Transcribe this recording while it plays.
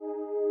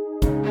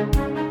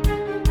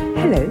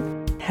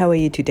Hello, how are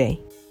you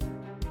today?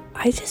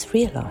 I just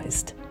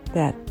realized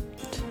that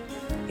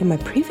in my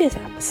previous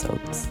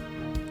episodes,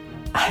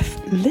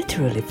 I've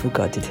literally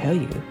forgot to tell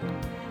you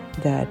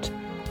that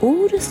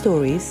all the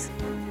stories,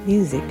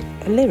 music,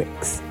 and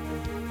lyrics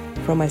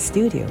from my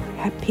studio,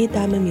 Happy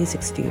Diamond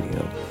Music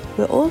Studio,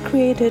 were all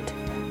created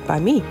by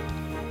me.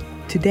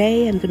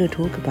 Today I'm going to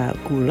talk about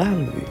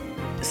Gulangyu.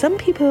 Some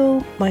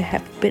people might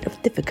have a bit of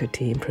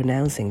difficulty in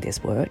pronouncing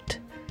this word.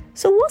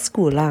 So what's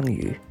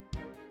Gulangyu?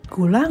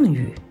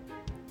 Gulangyu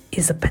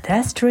is a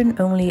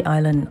pedestrian-only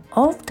island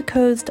off the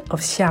coast of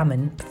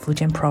Xiamen,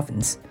 Fujian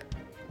province,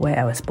 where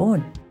I was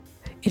born.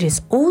 It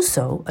is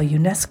also a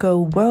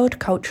UNESCO World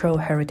Cultural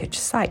Heritage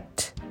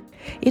Site.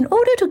 In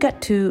order to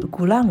get to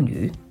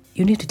Gulangyu,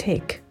 you need to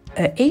take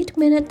an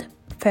 8-minute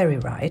ferry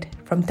ride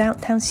from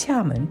downtown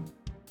Xiamen.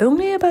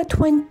 Only about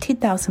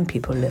 20,000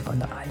 people live on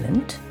the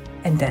island,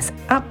 and there's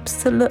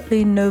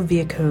absolutely no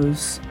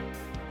vehicles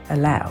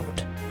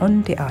allowed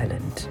on the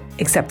island,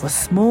 except for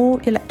small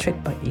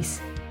electric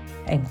buggies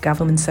and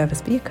government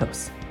service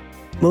vehicles.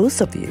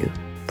 Most of you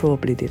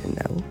probably didn't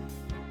know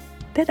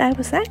that I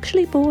was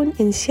actually born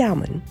in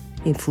Xiamen,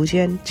 in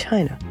Fujian,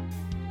 China.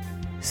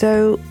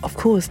 So, of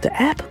course, the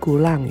app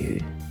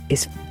Gulangyu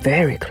is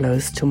very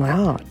close to my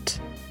heart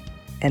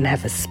and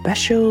have a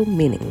special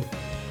meaning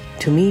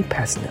to me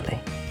personally.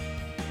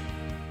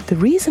 The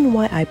reason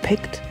why I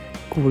picked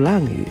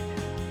Gulangyu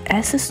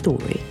as a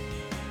story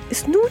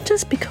is not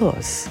just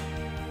because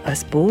I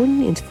was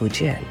born in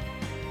Fujian,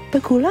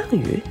 but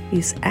Gulangyu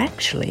is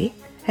actually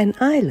an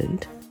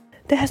island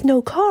that has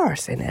no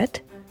cars in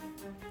it.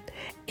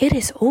 It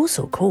is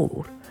also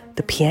called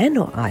the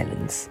Piano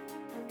Islands.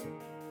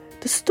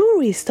 The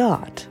story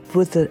starts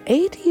with an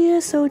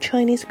 8-year-old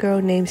Chinese girl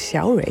named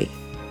Xiaorui,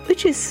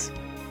 which is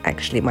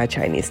actually my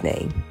Chinese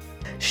name.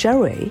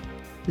 Xiaorui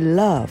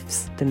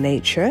loves the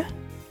nature,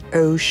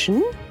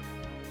 ocean,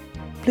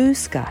 blue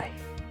sky.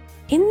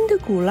 In the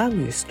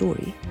Gulangyu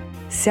story,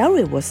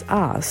 Xiaorui was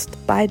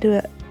asked by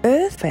the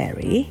Earth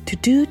Fairy to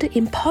do the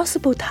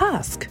impossible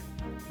task,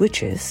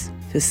 which is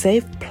to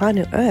save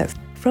planet Earth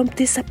from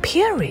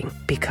disappearing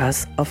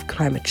because of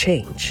climate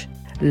change.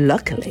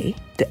 Luckily,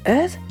 the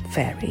Earth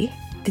Fairy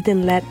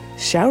didn't let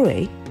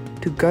Xiaorui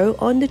to go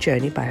on the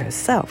journey by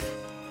herself.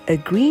 A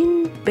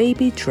green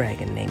baby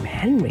dragon named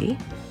Henry,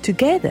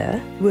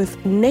 together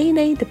with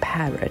Nene the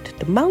parrot,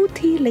 the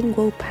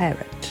multilingual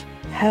parrot,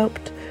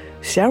 helped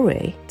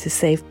Xiaorui to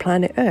save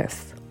planet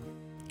Earth.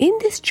 In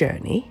this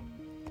journey,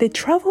 they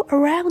travel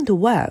around the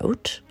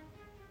world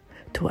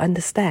to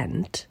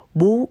understand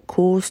what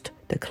caused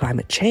the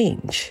climate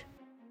change.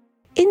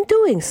 In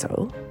doing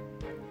so,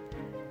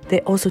 they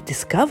also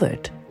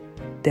discovered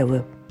there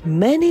were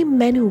many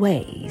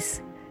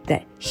ways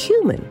that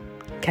humans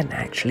can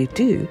actually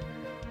do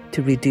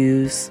to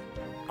reduce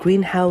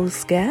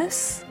greenhouse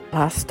gas,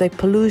 plastic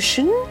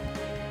pollution,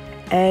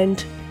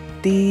 and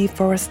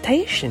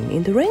deforestation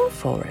in the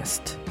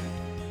rainforest.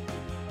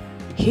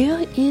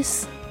 Here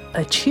is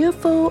a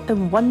cheerful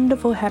and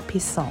wonderful happy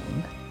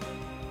song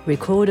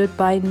recorded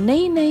by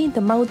Nene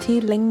the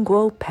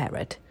multilingual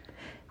parrot,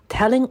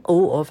 telling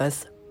all of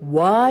us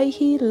why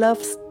he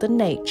loves the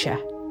nature.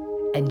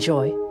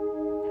 Enjoy.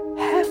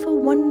 Have a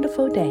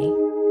wonderful day.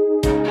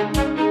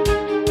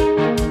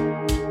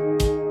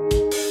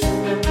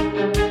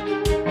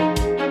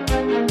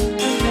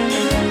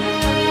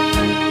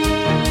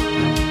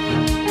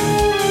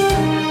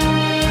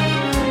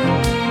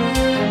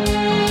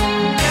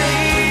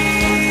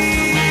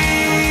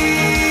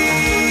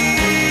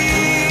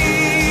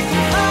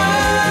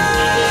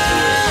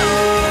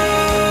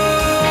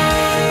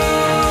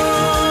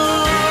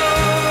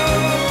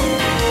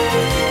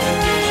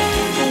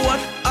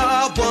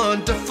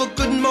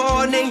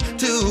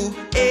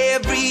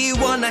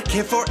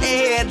 Care for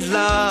and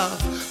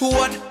love.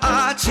 What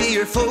a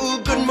cheerful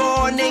good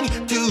morning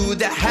to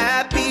the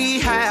happy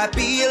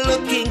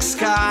looking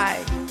sky.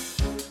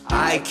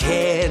 I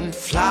can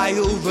fly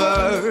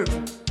over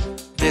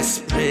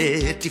this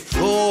pretty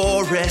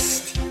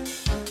forest.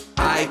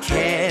 I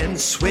can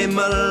swim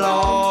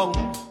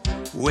along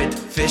with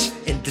fish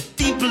in the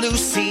deep blue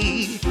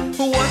sea.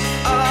 What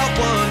a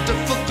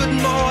wonderful good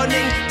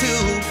morning to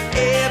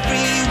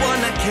everyone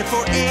I care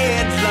for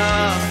and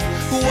love.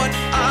 What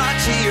a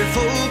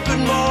cheerful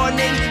good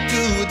morning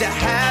to the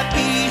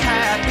happy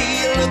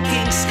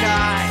looking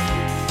sky.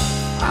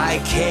 I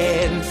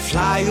can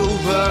fly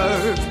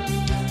over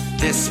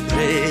this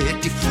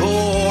pretty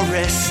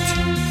forest.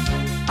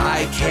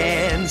 I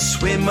can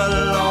swim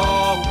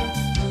along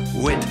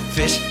with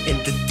fish in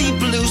the deep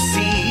blue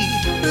sea.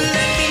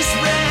 Let me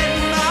spread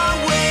my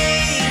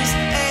wings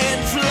and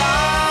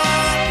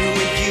fly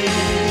with you.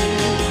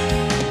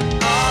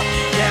 Up,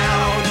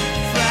 down,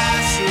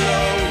 fast,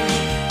 slow,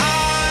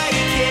 I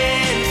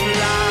can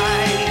fly.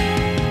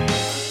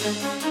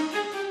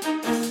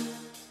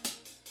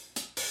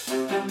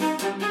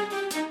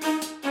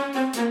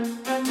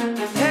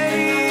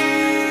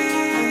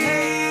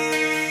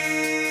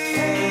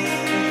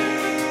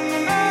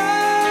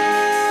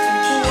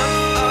 What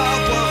a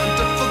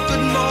wonderful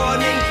good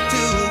morning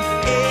to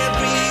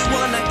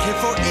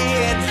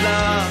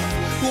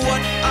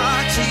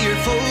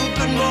cheerful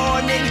good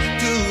morning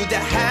to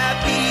the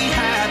happy,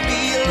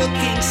 happy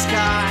looking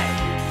sky.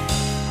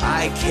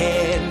 I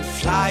can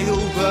fly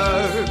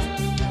over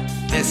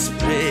this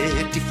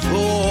pretty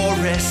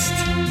forest.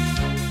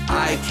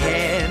 I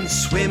can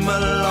swim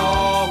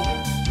along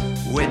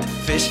with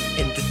fish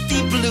in the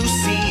deep blue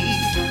sea.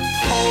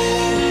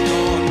 Hold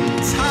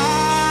on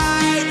tight.